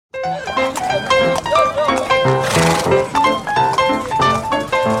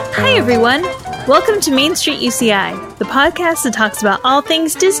Hi, everyone. Welcome to Main Street UCI, the podcast that talks about all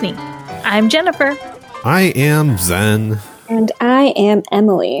things Disney. I'm Jennifer. I am Zen. And I am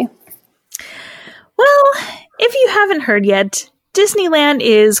Emily. Well, if you haven't heard yet, Disneyland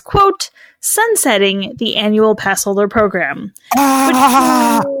is, quote, sunsetting the annual pass holder program.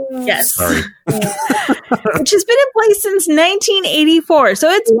 Yes. Sorry. Which has been in place since 1984, so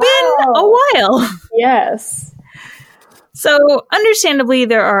it's been a while. Yes. So, understandably,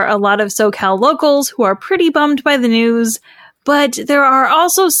 there are a lot of SoCal locals who are pretty bummed by the news, but there are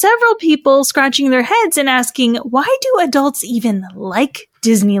also several people scratching their heads and asking, why do adults even like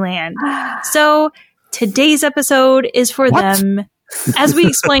Disneyland? So, today's episode is for them, as we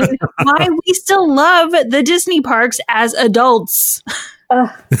explain why we still love the Disney parks as adults. I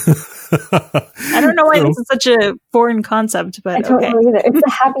don't know why this is such a foreign conce't, but I don't know either. It's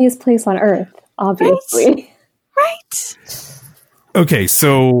the happiest place on earth, obviously. Right. Okay,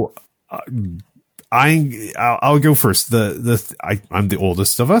 so I'll go first. I'm the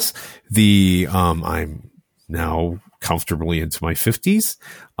oldest of us. I'm now comfortably into my 50s.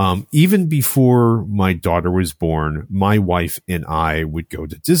 Even before my daughter was born, my wife and I would go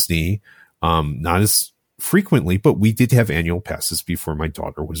to Disney, not as frequently, but we did have annual passes before my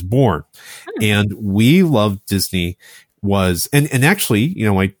daughter was born. And we loved Disney. And actually,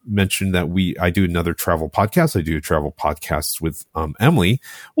 I mentioned that I do another travel podcast. I do a travel podcast with Emily.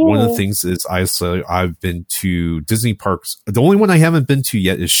 Yeah. One of the things is I've been to Disney parks. The only one I haven't been to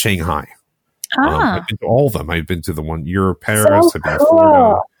yet is Shanghai. I've been to all of them. I've been to the one Europe, Paris. I've been to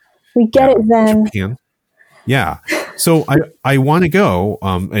Florida. We get it then. Japan. Yeah. So I want to go,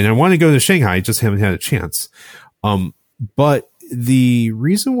 and I want to go to Shanghai. I just haven't had a chance. But the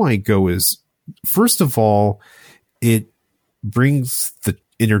reason why I go is, first of all, it brings the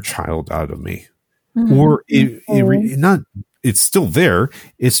inner child out of me, or it's still there.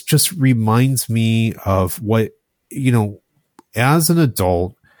 It's just reminds me of what, as an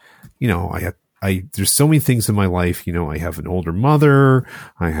adult, there's so many things in my life. I have an older mother.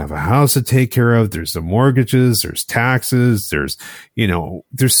 I have a house to take care of. There's the mortgages. There's taxes. There's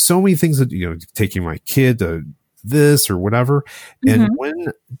so many things that, taking my kid to this or whatever. And when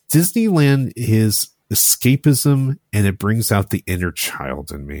Disneyland is escapism, and it brings out the inner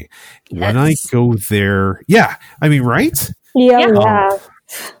child in me. Yes. When I go there, right? Yeah.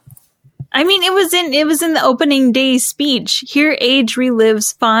 I mean, it was in the opening day speech. Here, age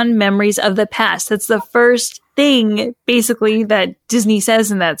relives fond memories of the past. That's the first thing, basically, that Disney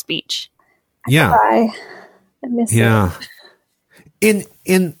says in that speech. Yeah, I miss it.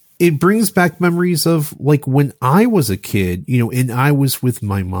 And it brings back memories of like when I was a kid, and I was with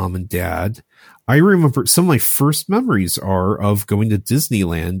my mom and dad. I remember some of my first memories are of going to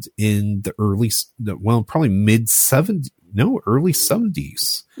Disneyland in the probably early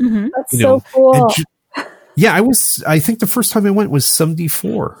 70s. That's so cool. I think the first time I went was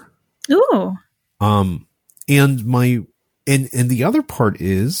 74. Ooh. And the other part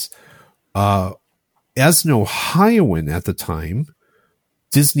is, as an Ohioan at the time,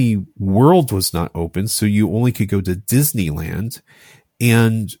 Disney World was not open, so you only could go to Disneyland,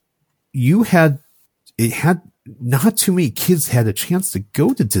 and not too many kids had a chance to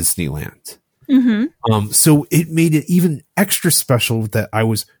go to Disneyland. So it made it even extra special that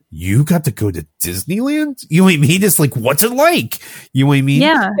you got to go to Disneyland? You know what I mean? It's like, what's it like? You know what I mean?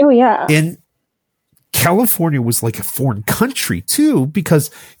 Yeah. Oh, yeah. And California was like a foreign country too, because,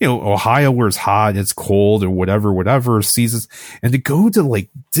 Ohio where it's hot, it's cold or whatever seasons. And to go to like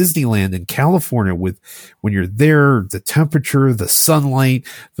Disneyland in California when you're there, the temperature, the sunlight,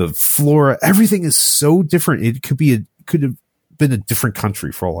 the flora, everything is so different. It could have been a different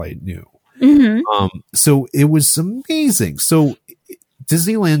country for all I knew. So it was amazing. So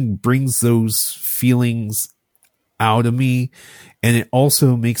Disneyland brings those feelings out of me, and it also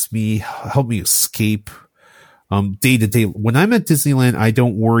help me escape day to day. When I'm at Disneyland, I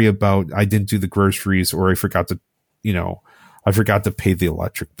don't worry about I didn't do the groceries or I forgot to pay the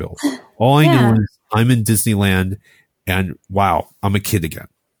electric bill. All I know is I'm in Disneyland, and wow, I'm a kid again.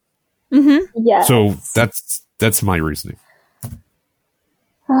 Yeah. So that's my reasoning.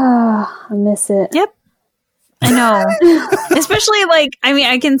 I miss it. Yep. I know. Especially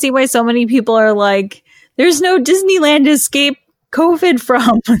I can see why so many people are like, there's no Disneyland to escape COVID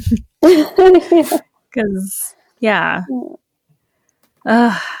from. Because,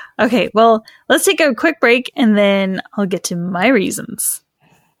 okay, well, let's take a quick break and then I'll get to my reasons.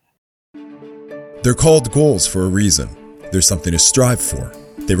 They're called goals for a reason. There's something to strive for.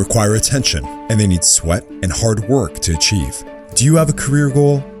 They require attention, and they need sweat and hard work to achieve. Do you have a career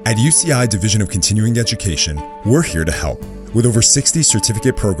goal? At At UCI Division of Continuing Education, we're here to help. With over 60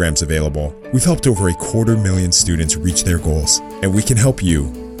 certificate programs available, we've helped over 250,000 students reach their goals, and we can help you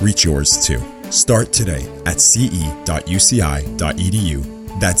reach yours too. Start today at ce.uci.edu.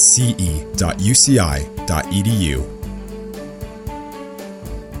 That's ce.uci.edu.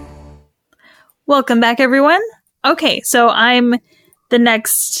 Welcome back, everyone. Okay, so I'm the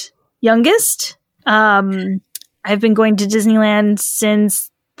next youngest. I've been going to Disneyland since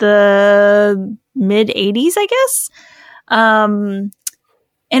the mid 80s, I guess. And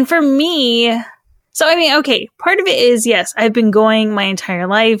for me, so I mean, okay, part of it is, yes, I've been going my entire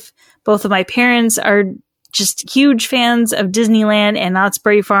life. Both of my parents are just huge fans of Disneyland and Knott's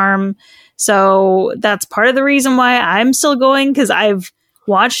Berry Farm. So that's part of the reason why I'm still going, because I've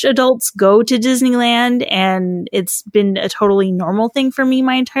watched adults go to Disneyland and it's been a totally normal thing for me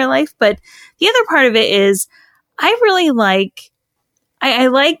my entire life. But the other part of it is I really like, I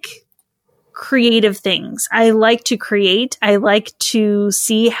like creative things. I like to create. I like to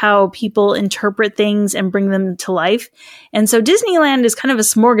see how people interpret things and bring them to life. And so Disneyland is kind of a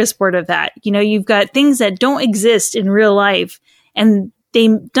smorgasbord of that. You know, you've got things that don't exist in real life, and they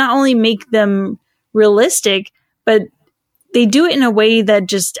not only make them realistic, but they do it in a way that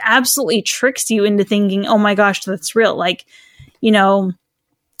just absolutely tricks you into thinking, oh my gosh, that's real. Like, you know,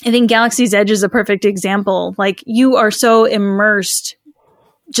 I think Galaxy's Edge is a perfect example. Like, you are so immersed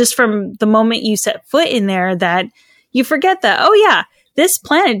just from the moment you set foot in there that you forget that, oh yeah, this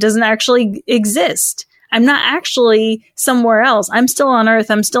planet doesn't actually exist. I'm not actually somewhere else. I'm still on Earth.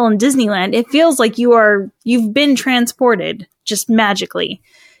 I'm still in Disneyland. It feels like you've been transported just magically.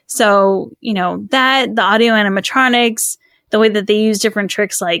 So, you know, that, the audio animatronics, the way that they use different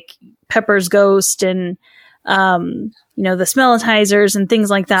tricks like Pepper's ghost and, you know, the smellitizers and things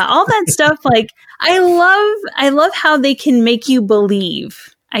like that, all that stuff. Like, I love how they can make you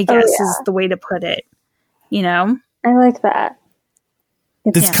believe, I guess is the way to put it, you know? I like that.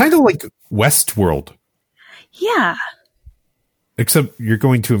 It's kind of like Westworld. Yeah. Except you're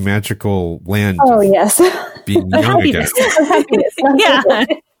going to a magical land. Oh, yes. Being young again. Happiness. Yeah.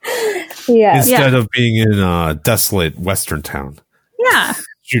 Yeah. Instead of being in a desolate Western town. Yeah.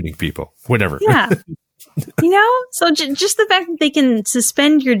 Shooting people. Whatever. Yeah. You know? So just the fact that they can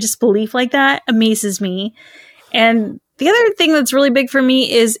suspend your disbelief like that amazes me. And the other thing that's really big for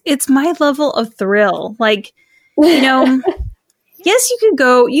me is it's my level of thrill. Like, you know, yes, you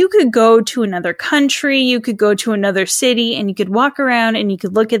could go to another country, you could go to another city, and you could walk around and you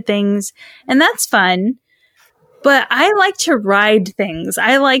could look at things, and that's fun. But I like to ride things.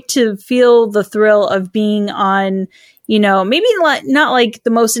 I like to feel the thrill of being on, you know, maybe not like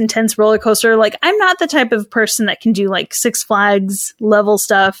the most intense roller coaster. Like, I'm not the type of person that can do like Six Flags level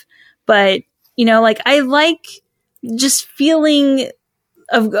stuff, but, you know, like, I like just feeling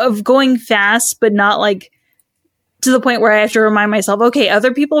of going fast, but not like to the point where I have to remind myself, okay,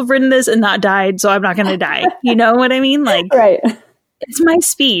 other people have ridden this and not died, so I'm not going to die. You know what I mean? Like, right. It's my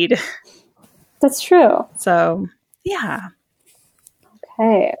speed. That's true. So, yeah.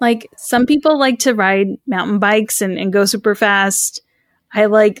 Okay. Like, some people like to ride mountain bikes and go super fast. I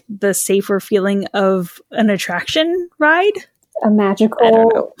like the safer feeling of an attraction ride. A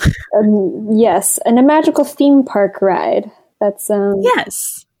magical, yes, and a magical theme park ride. That's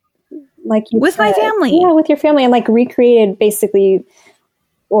yes, like you with my family. Yeah, with your family, and like recreated, basically,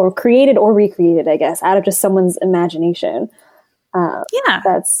 or created or recreated, I guess, out of just someone's imagination. Yeah,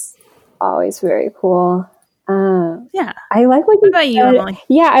 that's always very cool. Yeah, I like what about you, Emily?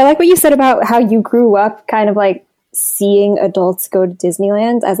 Yeah, I like what you said about how you grew up, kind of like seeing adults go to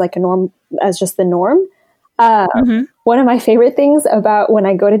Disneyland as like as just the norm. One of my favorite things about when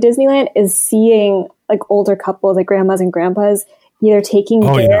I go to Disneyland is seeing like older couples, like grandmas and grandpas, either taking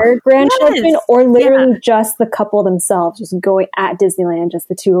their grandchildren or literally just the couple themselves, just going at Disneyland, just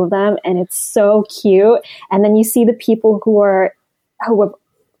the two of them. And it's so cute. And then you see the people who have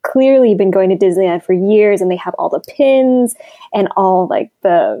clearly been going to Disneyland for years, and they have all the pins and all like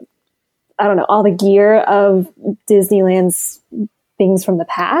all the gear of Disneyland's things from the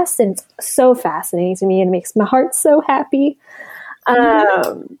past, and it's so fascinating to me and it makes my heart so happy.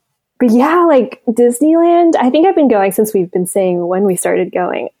 But yeah, like Disneyland, I think I've been going since we've been saying when we started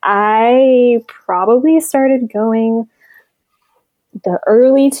going. I probably started going the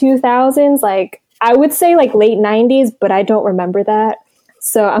early 2000s, like I would say like late 90s, but I don't remember that.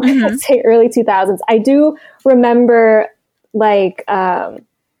 So I'm going to say early 2000s. I do remember like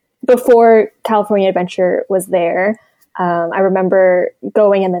before California Adventure was there. I remember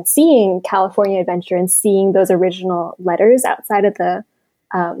going and then seeing California Adventure and seeing those original letters outside of the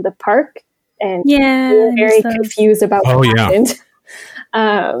park, and being very confused about what happened.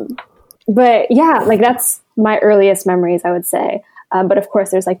 But yeah, like that's my earliest memories, I would say. But of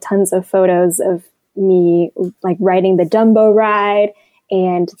course, there's like tons of photos of me like riding the Dumbo ride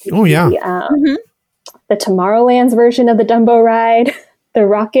and the Tomorrowland's version of the Dumbo ride, the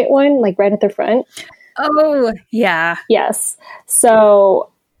rocket one, like right at the front. Oh, yeah. Yes.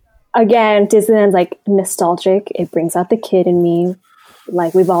 So again, Disneyland's like nostalgic. It brings out the kid in me,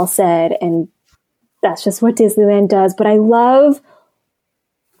 like we've all said, and that's just what Disneyland does. But I love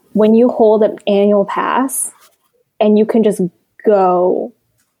when you hold an annual pass and you can just go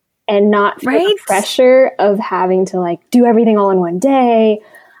and not feel the pressure of having to like do everything all in one day,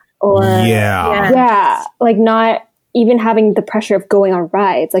 or like not even having the pressure of going on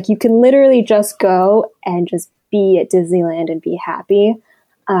rides. Like you can literally just go and just be at Disneyland and be happy.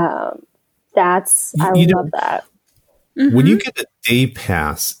 I love that. When you get a day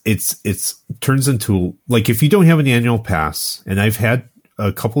pass, it's turns into like, if you don't have an annual pass, and I've had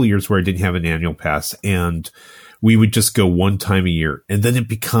a couple of years where I didn't have an annual pass, and we would just go one time a year, and then it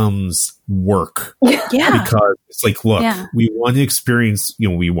becomes work. Yeah. Because it's like, look, we want to experience,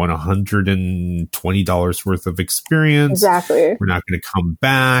 we want $120 worth of experience. Exactly. We're not going to come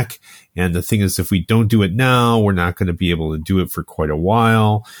back. And the thing is, if we don't do it now, we're not going to be able to do it for quite a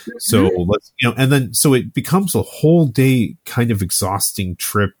while. So let's, and then, so it becomes a whole day kind of exhausting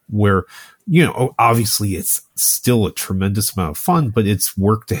trip where, obviously it's still a tremendous amount of fun, but it's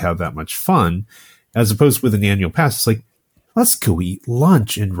work to have that much fun. As opposed with an annual pass, it's like, let's go eat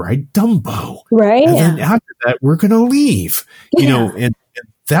lunch and ride Dumbo. Right. And then after that, we're going to leave, and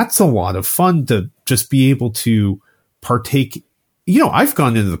that's a lot of fun to just be able to partake. I've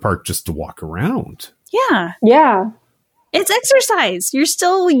gone into the park just to walk around. Yeah. Yeah. It's exercise. You're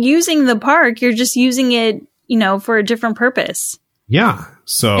still using the park. You're just using it, for a different purpose. Yeah.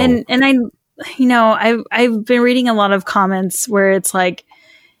 So, and I've been reading a lot of comments where it's like,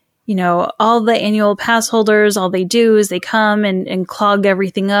 all the annual pass holders, all they do is they come and clog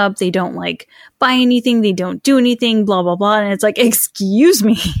everything up. They don't like buy anything. They don't do anything, blah, blah, blah. And it's like, excuse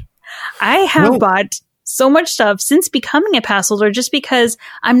me. I have bought so much stuff since becoming a pass holder just because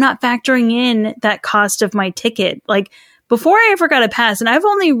I'm not factoring in that cost of my ticket. Like before I ever got a pass, and I've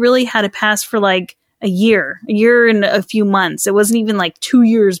only really had a pass for like a year and a few months. It wasn't even like 2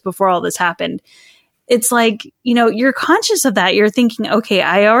 years before all this happened. It's like, you're conscious of that. You're thinking, okay,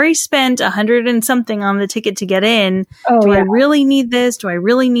 I already spent $100 and something on the ticket to get in. Do I really need this? Do I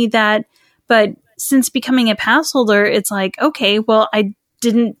really need that? But since becoming a pass holder, it's like, okay, well, I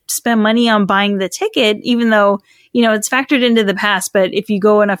didn't spend money on buying the ticket, even though, it's factored into the pass. But if you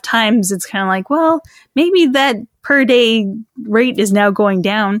go enough times, it's kind of like, well, maybe that per day rate is now going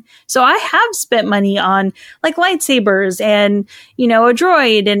down. So I have spent money on like lightsabers and, a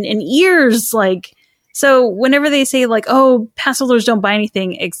droid and ears, like. So whenever they say like, oh, pass holders don't buy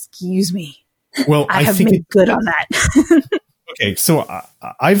anything, excuse me. Well, I have made good on that. Okay, so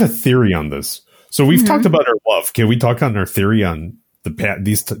I have a theory on this. So we've talked about our love. Can we talk on our theory on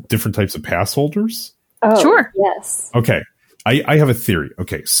these different types of pass holders? Oh, sure. Yes. Okay, I have a theory.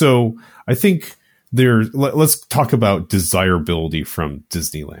 Okay, so I think let's talk about desirability from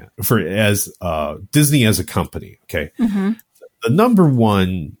Disneyland as Disney as a company. Okay, the number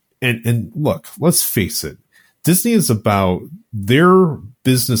one. And look, let's face it. Disney is about their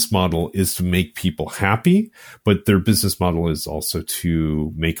business model is to make people happy, but their business model is also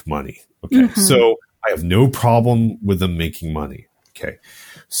to make money. Okay. So I have no problem with them making money. Okay.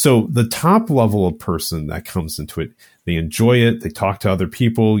 So the top level of person that comes into it, they enjoy it. They talk to other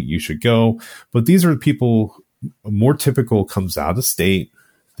people. You should go. But these are the people more typical comes out of state.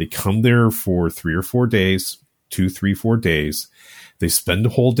 They come there for 3 or 4 days, 2, 3, 4 days. They spend a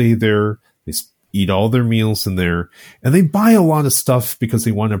whole day there. They eat all their meals in there, and they buy a lot of stuff because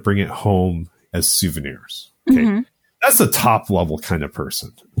they want to bring it home as souvenirs. Okay. That's a top level kind of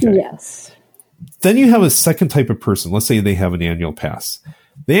person. Okay? Yes. Then you have a second type of person. Let's say they have an annual pass.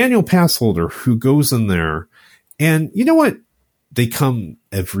 The annual pass holder who goes in there, and you know what? They come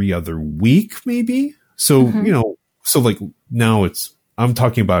every other week, maybe. So, so like now I'm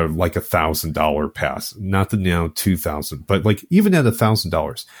talking about like $1,000 pass, not the now $2,000, but like even at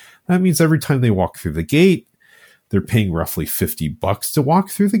 $1,000, that means every time they walk through the gate, they're paying roughly $50 to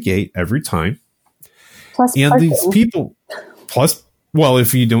walk through the gate every time. Plus and parking. These people, plus, well,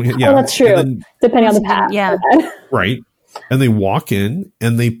 if you don't, that's true. Depending on the pass. Yeah. Right. And they walk in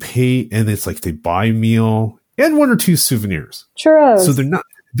and they pay, and it's like they buy a meal and 1 or 2 souvenirs. Churros. So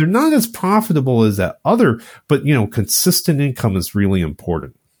they're not as profitable as that other, but consistent income is really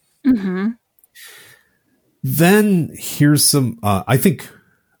important. Then here's some, I think,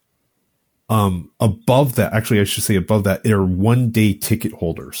 above that, actually, I should say above that, are 1-day ticket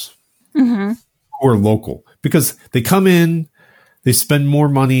holders who are local because they come in, they spend more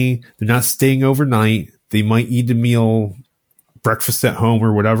money, they're not staying overnight, they might eat a meal, breakfast at home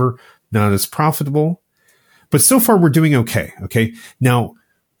or whatever, not as profitable. But so far, we're doing okay. Okay. Now,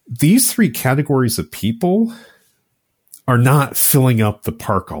 these 3 categories of people are not filling up the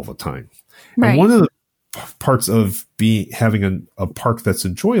park all the time. Right. And one of the parts of having a park that's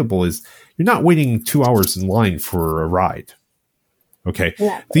enjoyable is you're not waiting 2 hours in line for a ride. Okay.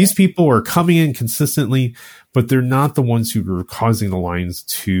 Yeah. These people are coming in consistently, but they're not the ones who are causing the lines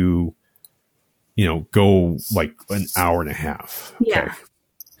to, go like an hour and a half. Okay. Yeah.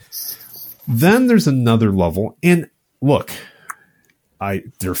 Then there's another level. And look,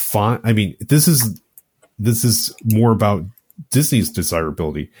 they're fine. I mean, this is more about Disney's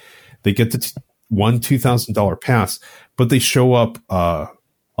desirability. They get the $2,000 pass, but they show up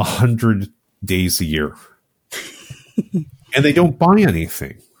 100 days a year. And they don't buy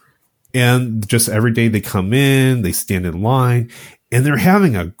anything. And just every day they come in, they stand in line, and they're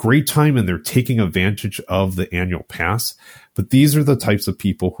having a great time and they're taking advantage of the annual pass. But these are the types of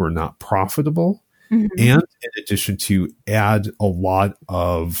people who are not profitable. And in addition to add a lot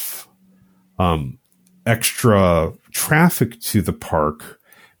of extra traffic to the park,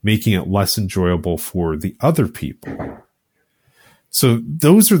 making it less enjoyable for the other people. So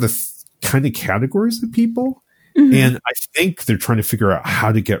those are the kind of categories of people. And I think they're trying to figure out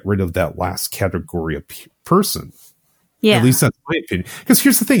how to get rid of that last category of person. Yeah. At least that's my opinion. Because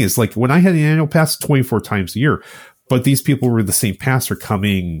here's the thing is like when I had an annual pass 24 times a year, but these people were the same pass are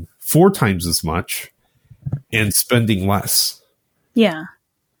coming 4 times as much and spending less. Yeah.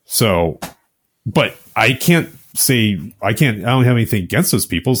 So, but I don't have anything against those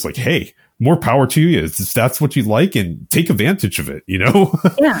people. It's like, hey, more power to you. If that's what you like and take advantage of it,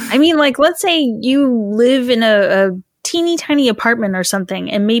 Yeah. I mean, like, let's say you live in a teeny tiny apartment or something,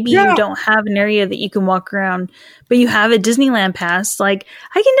 and maybe you don't have an area that you can walk around, but you have a Disneyland pass. Like,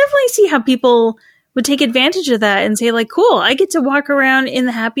 I can definitely see how people would take advantage of that and say like, cool, I get to walk around in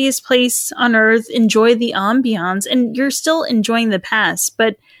the happiest place on earth, enjoy the ambiance, and you're still enjoying the pass.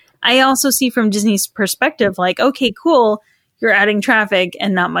 But I also see from Disney's perspective, like, okay, cool, you're adding traffic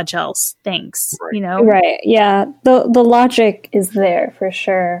and not much else. Thanks. Right. Right. Yeah. The logic is there for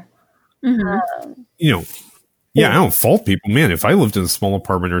sure. Yeah, I don't fault people. Man, if I lived in a small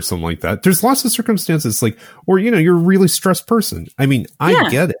apartment or something like that, there's lots of circumstances like, or, you're a really stressed person. I mean, I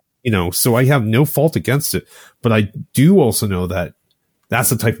get it, so I have no fault against it, but I do also know that that's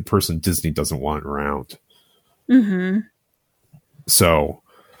the type of person Disney doesn't want around. So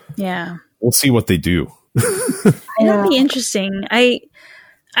yeah, we'll see what they do. It'll be interesting.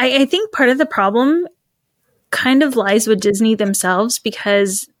 I think part of the problem kind of lies with Disney themselves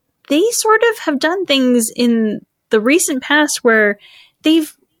because they sort of have done things in the recent past where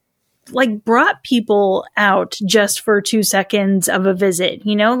they've like brought people out just for 2 seconds of a visit,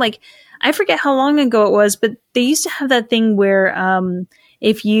 like I forget how long ago it was, but they used to have that thing where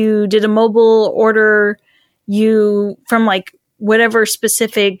if you did a mobile order, you from like whatever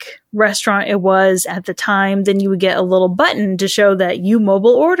specific restaurant it was at the time, then you would get a little button to show that you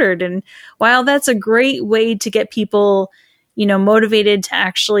mobile ordered. And while that's a great way to get people, motivated to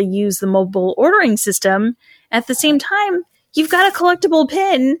actually use the mobile ordering system, at the same time, you've got a collectible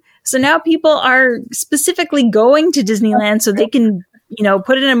pin. So now people are specifically going to Disneyland so they can,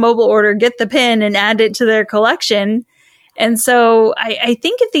 put in a mobile order, get the pin and add it to their collection. And so I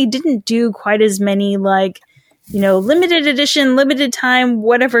think if they didn't do quite as many like, limited edition, limited time,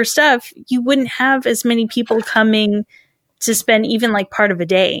 whatever stuff, you wouldn't have as many people coming to spend even like part of a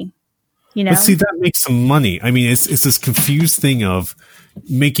day, But see, that makes some money. I mean, it's this confused thing of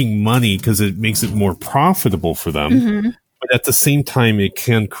making money because it makes it more profitable for them. But at the same time, it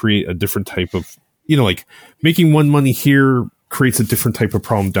can create a different type of, like making one money here creates a different type of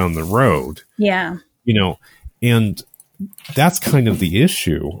problem down the road. Yeah. And that's kind of the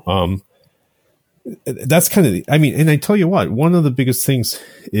issue. That's kind of, and I tell you what, one of the biggest things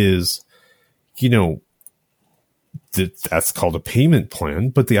is, that's called a payment plan.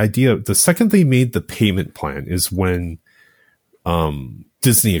 But the second they made the payment plan is when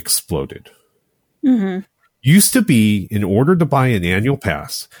Disney exploded. Used to be, in order to buy an annual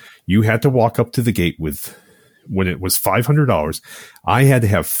pass, you had to walk up to the gate when it was $500, I had to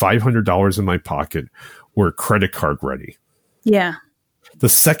have $500 in my pocket or a credit card ready. Yeah. The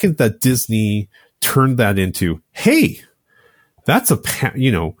second that Disney turned that into, hey, that's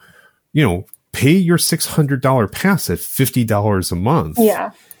pay your $600 pass at $50 a month.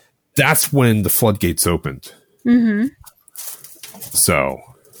 Yeah. That's when the floodgates opened. So,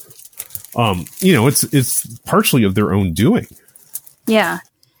 it's partially of their own doing. Yeah.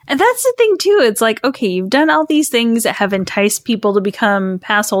 And that's the thing too. It's like, okay, you've done all these things that have enticed people to become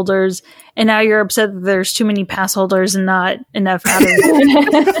pass holders, and now you're upset that there's too many pass holders and not enough out of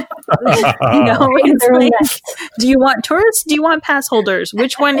it. It's like, do you want tourists? Do you want pass holders?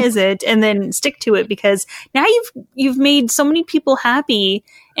 Which one is it? And then stick to it, because now you've made so many people happy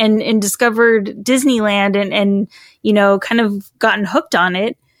and discovered Disneyland and kind of gotten hooked on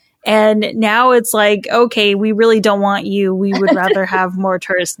it. And now it's like, okay, we really don't want you. We would rather have more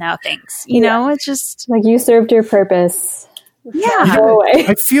tourists now. Thanks. It's just like you served your purpose. Yeah. Go away.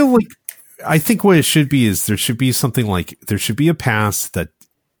 I think what it should be is there should be something like, there should be a pass that,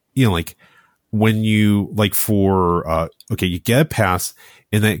 like when you you get a pass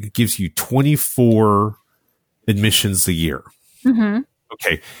and that gives you 24 admissions a year. Mm-hmm.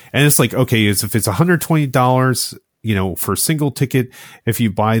 Okay. And it's like, okay, if it's $120, for a single ticket, if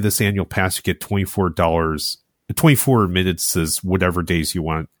you buy this annual pass, you get $24, 24 admittances, whatever days you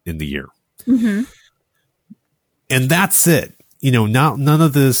want in the year. Mm-hmm. And that's it. None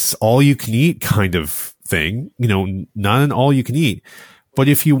of this all you can eat kind of thing, not an all you can eat. But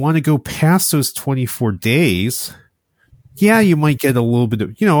if you want to go past those 24 days, yeah, you might get a little bit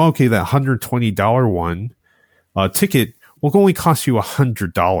of, okay, that $120 one ticket will only cost you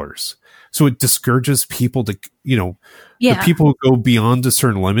 $100. So it discourages people to, the people who go beyond a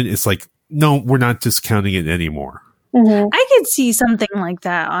certain limit. It's like, no, we're not discounting it anymore. Mm-hmm. I could see something like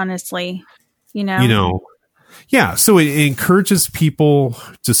that, honestly. Yeah. So it encourages people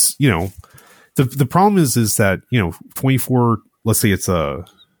to, the problem is that, 24, let's say it's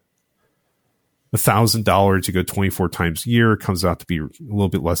 $1,000 to go 24 times a year. It comes out to be a little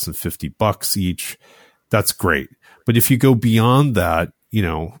bit less than $50 each. That's great. But if you go beyond that,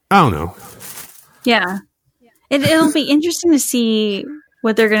 I don't know. Yeah. It'll be interesting to see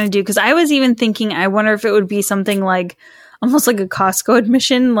what they're going to do. Because I was even thinking, I wonder if it would be something like almost like a Costco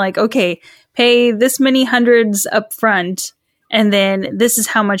admission. Like, okay, pay this many hundreds up front, and then this is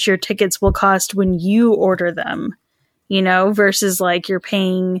how much your tickets will cost when you order them, versus like you're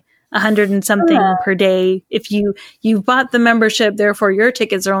paying $100 and something per day. If you've bought the membership, therefore your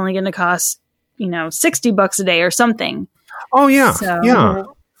tickets are only going to cost, $60 a day or something. Oh yeah. So, yeah.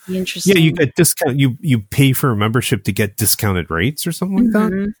 Interesting. Yeah. You get discount. You pay for a membership to get discounted rates or something like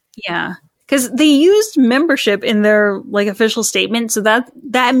that. Yeah. Cause they used membership in their like official statement. So that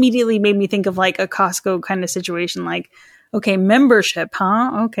immediately made me think of like a Costco kind of situation. Like, okay, membership,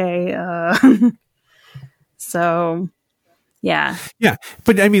 huh? Okay. So yeah. Yeah.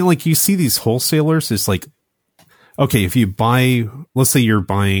 But I mean, like you see these wholesalers, it's like, okay, if you buy, let's say you're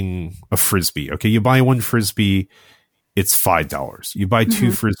buying a Frisbee. Okay. You buy one Frisbee, it's $5. You buy two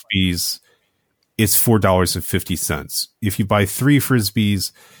Frisbees, it's $4.50. If you buy three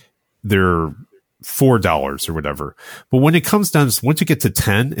Frisbees, they're $4 or whatever. But when it comes down, once you get to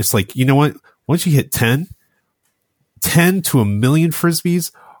 10, it's like, you know what? Once you hit 10 to a million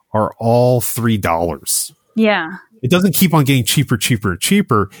Frisbees are all $3. Yeah. It doesn't keep on getting cheaper.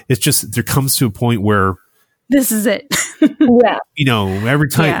 It's just, there comes to a point where this is it. Yeah. Every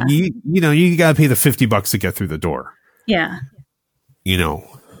time you got to pay the $50 to get through the door. Yeah. I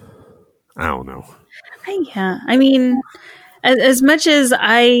don't know. I mean, as much as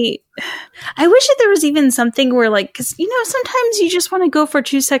I wish that there was even something where like, cause sometimes you just want to go for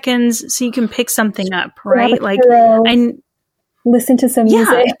 2 seconds so you can pick something up, right? Like I listen to some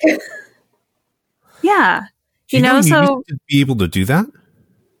music. Yeah. So you used to be able to do that.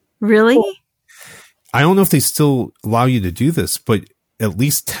 Really? I don't know if they still allow you to do this, but at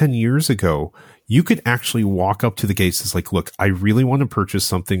least 10 years ago, you could actually walk up to the gates. It's like, look, I really want to purchase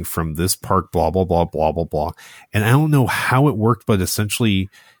something from this park, blah, blah, blah, blah, blah, blah. And I don't know how it worked, but essentially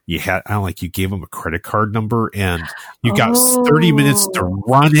you gave them a credit card number and you got 30 minutes to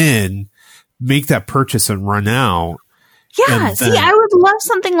run in, make that purchase and run out. Yeah. See, I would love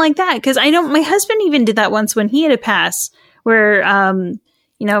something like that. Cause I know my husband even did that once when he had a pass where,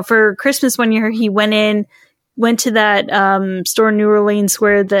 for Christmas one year, he went to that store in New Orleans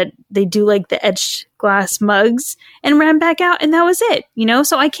where that they do like the etched glass mugs and ran back out, and that was it.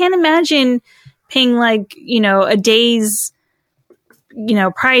 So I can't imagine paying like a day's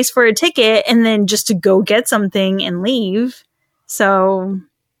price for a ticket and then just to go get something and leave. So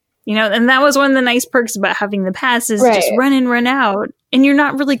and that was one of the nice perks about having the pass is just run in, run out, and you're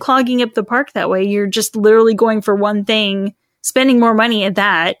not really clogging up the park that way. You're just literally going for one thing, spending more money at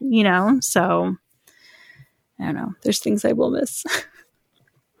that. So. I don't know. There's things I will miss.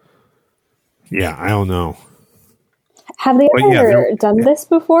 Yeah, I don't know. Have they ever done this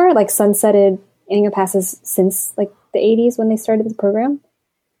before? Like sunsetted annual passes since like the 80s when they started the program?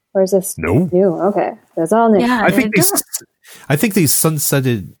 Or is this No. new? Okay. That's all new. Yeah. I think they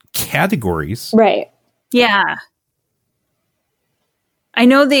sunsetted categories. Right. Yeah. I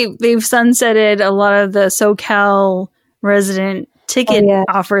know they've sunsetted a lot of the SoCal resident ticket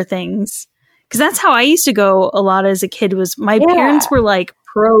offer things. Because that's how I used to go a lot as a kid. Was my parents were like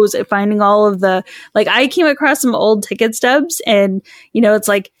pros at finding all of the, like, I came across some old ticket stubs, and it's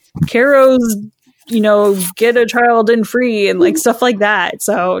like Caro's, get a child in free and like stuff like that.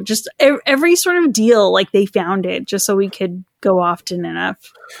 So just every sort of deal, like they found it just so we could go often enough.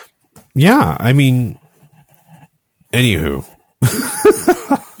 Yeah, I mean, anywho.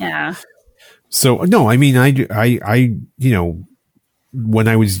 Yeah. So no, I mean, I when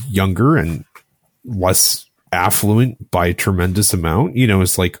I was younger and less affluent by a tremendous amount,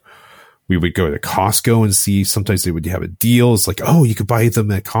 it's like we would go to Costco and see, sometimes they would have a deal. It's like, oh, you could buy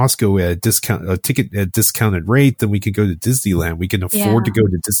them at Costco at a ticket at discounted rate. Then we could go to Disneyland. We can afford to go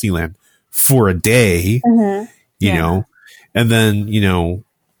to Disneyland for a day, you know, and then,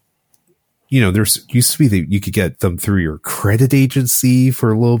 there's used to be that you could get them through your credit agency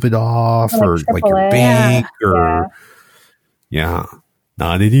for a little bit off, or like your bank,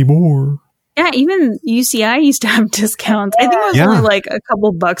 not anymore. Yeah, even UCI used to have discounts. I think it was only like a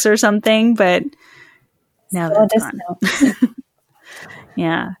couple bucks or something, but now that's gone.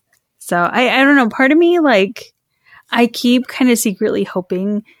 Yeah. So I don't know. Part of me, like, I keep kind of secretly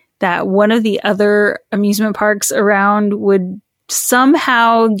hoping that one of the other amusement parks around would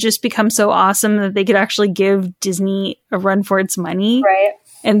somehow just become so awesome that they could actually give Disney a run for its money. Right.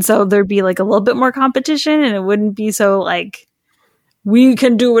 And so there'd be like a little bit more competition, and it wouldn't be so like, we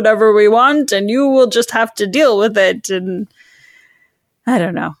can do whatever we want and you will just have to deal with it. And I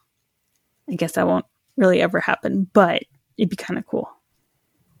don't know. I guess that won't really ever happen, but it'd be kind of cool.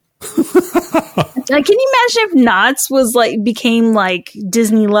 Like, can you imagine if Knott's was like, became like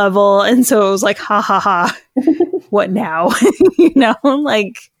Disney level, and so it was like, ha ha ha, what now?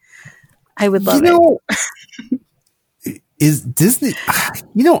 Like, I would love it. Is Disney,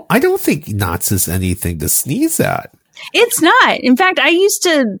 I don't think Knott's is anything to sneeze at. It's not. In fact, I used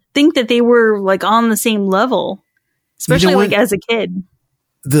to think that they were like on the same level, especially like as a kid.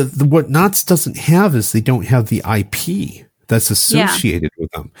 The what Knott's doesn't have is they don't have the IP that's associated with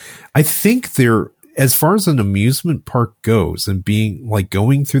them. I think they're, as far as an amusement park goes and being like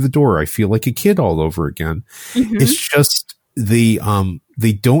going through the door, I feel like a kid all over again. Mm-hmm. It's just they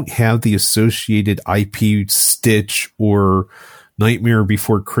don't have the associated IP Stitch or Nightmare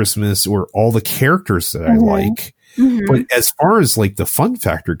Before Christmas or all the characters that I like. Mm-hmm. But as far as like the fun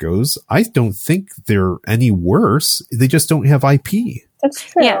factor goes, I don't think they're any worse. They just don't have IP. That's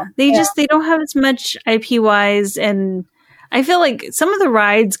true. Yeah, they don't have as much IP wise, and I feel like some of the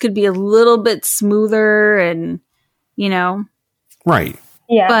rides could be a little bit smoother, and right.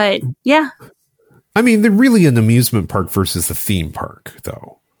 Yeah, but yeah, I mean, they're really an amusement park versus a theme park,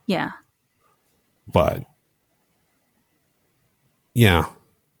 though. Yeah, but yeah.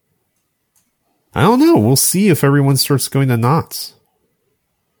 I don't know. We'll see if everyone starts going to Knott's.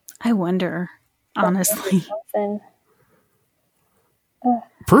 I wonder, honestly.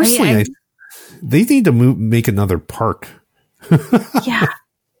 Personally, they need to make another park. Yeah.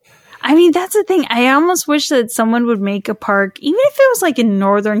 I mean, that's the thing. I almost wish that someone would make a park, even if it was like in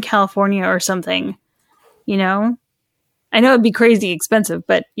Northern California or something, I know it'd be crazy expensive,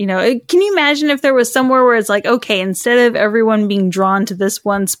 but can you imagine if there was somewhere where it's like, okay, instead of everyone being drawn to this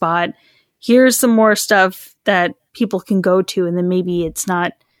one spot, here's some more stuff that people can go to, and then maybe it's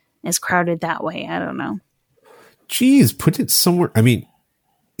not as crowded that way. I don't know. Geez, put it somewhere. I mean,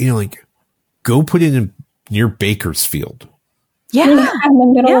 like, go put it in near Bakersfield. Yeah. In the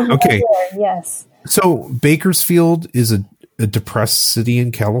middle of okay. nowhere, yes. So Bakersfield is a depressed city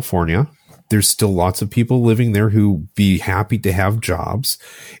in California. There's still lots of people living there who be happy to have jobs.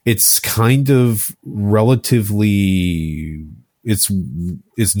 It's kind of relatively, it's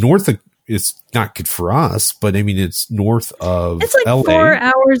north of, it's not good for us, but I mean, it's north of It's like LA. 4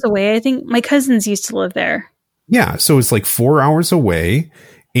 hours away. I think my cousins used to live there. Yeah. So it's like 4 hours away,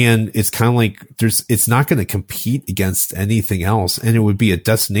 and it's kind of like it's not going to compete against anything else. And it would be a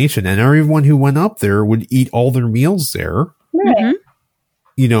destination, and everyone who went up there would eat all their meals there. Right.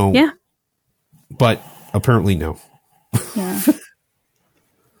 Mm-hmm. Yeah. But apparently no. Yeah.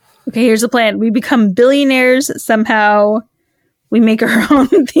 Okay, here's the plan. We become billionaires somehow. We make our own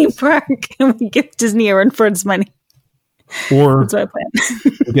theme park, and we give Disney a run for its money. Or that's my plan.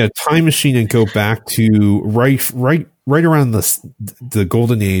 Get a time machine and go back to right around the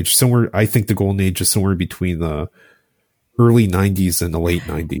golden age. Somewhere, I think the golden age is somewhere between the early 90s and the late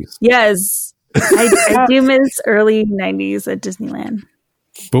 90s. Yes, I do miss early 90s at Disneyland.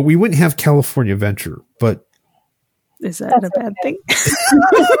 But we wouldn't have California Adventure. But is that a bad thing?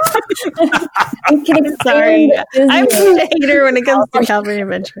 Sorry. I'm a hater when it comes to California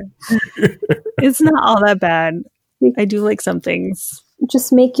Adventure. It's not all that bad. I do like some things.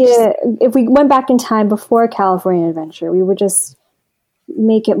 Just make it, if we went back in time before California Adventure, we would just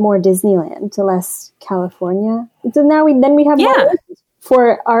make it more Disneyland to less California. So now we have more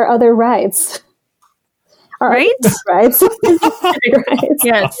for our other rides. Right? Rides.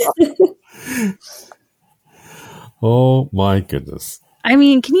 Yes. Oh my goodness. I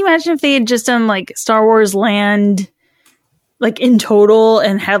mean, can you imagine if they had just done like Star Wars Land, like in total,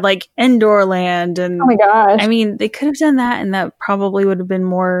 and had like Endor Land? And oh my gosh. I mean, they could have done that, and that probably would have been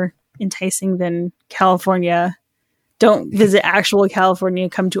more enticing than California. Don't visit actual California,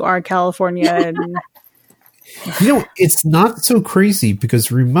 come to our California. And it's not so crazy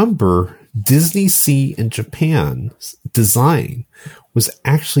because remember, Disney Sea in Japan's design was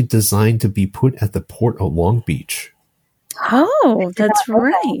actually designed to be put at the port of Long Beach. Oh, that's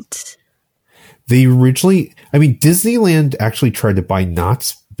right. They originally, Disneyland actually tried to buy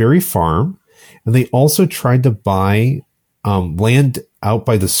Knott's Berry Farm, and they also tried to buy land out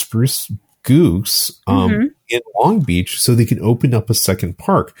by the Spruce Goose in Long Beach so they could open up a second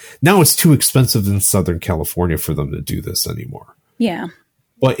park. Now it's too expensive in Southern California for them to do this anymore. Yeah.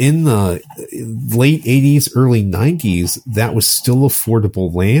 But in the late 80s, early 90s, that was still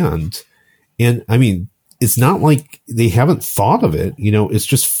affordable land. And it's not like they haven't thought of it. It's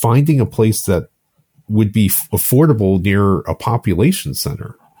just finding a place that would be affordable near a population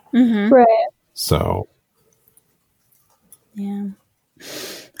center. Mm-hmm. Right. So. Yeah.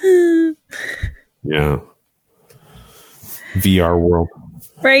 Yeah. VR world.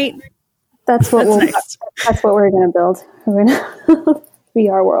 Right. That's what we're going to build. We're going to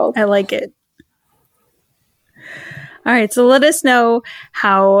VR world. I like it. All right. So let us know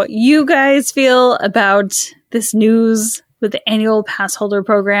how you guys feel about this news with the annual pass holder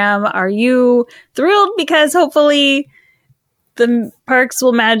program. Are you thrilled because hopefully the parks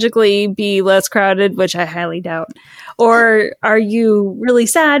will magically be less crowded, which I highly doubt? Or are you really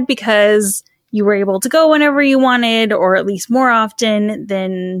sad because you were able to go whenever you wanted, or at least more often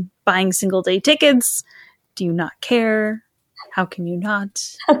than buying single day tickets? Do you not care? How can you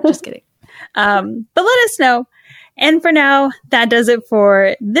not? Just kidding. But let us know. And for now, that does it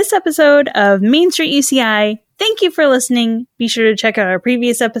for this episode of Main Street UCI. Thank you for listening. Be sure to check out our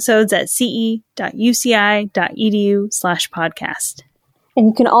previous episodes at ce.uci.edu/podcast. And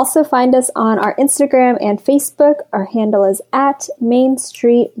you can also find us on our Instagram and Facebook. Our handle is at Main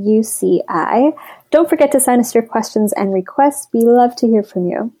Street UCI. Don't forget to send us your questions and requests. We love to hear from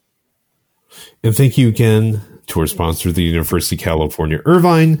you. And thank you again to our sponsor, the University of California,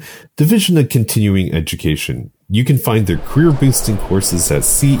 Irvine, Division of Continuing Education. You can find their career-boosting courses at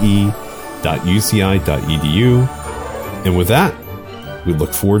ce.uci.edu. And with that, we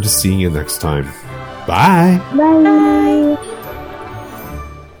look forward to seeing you next time. Bye. Bye.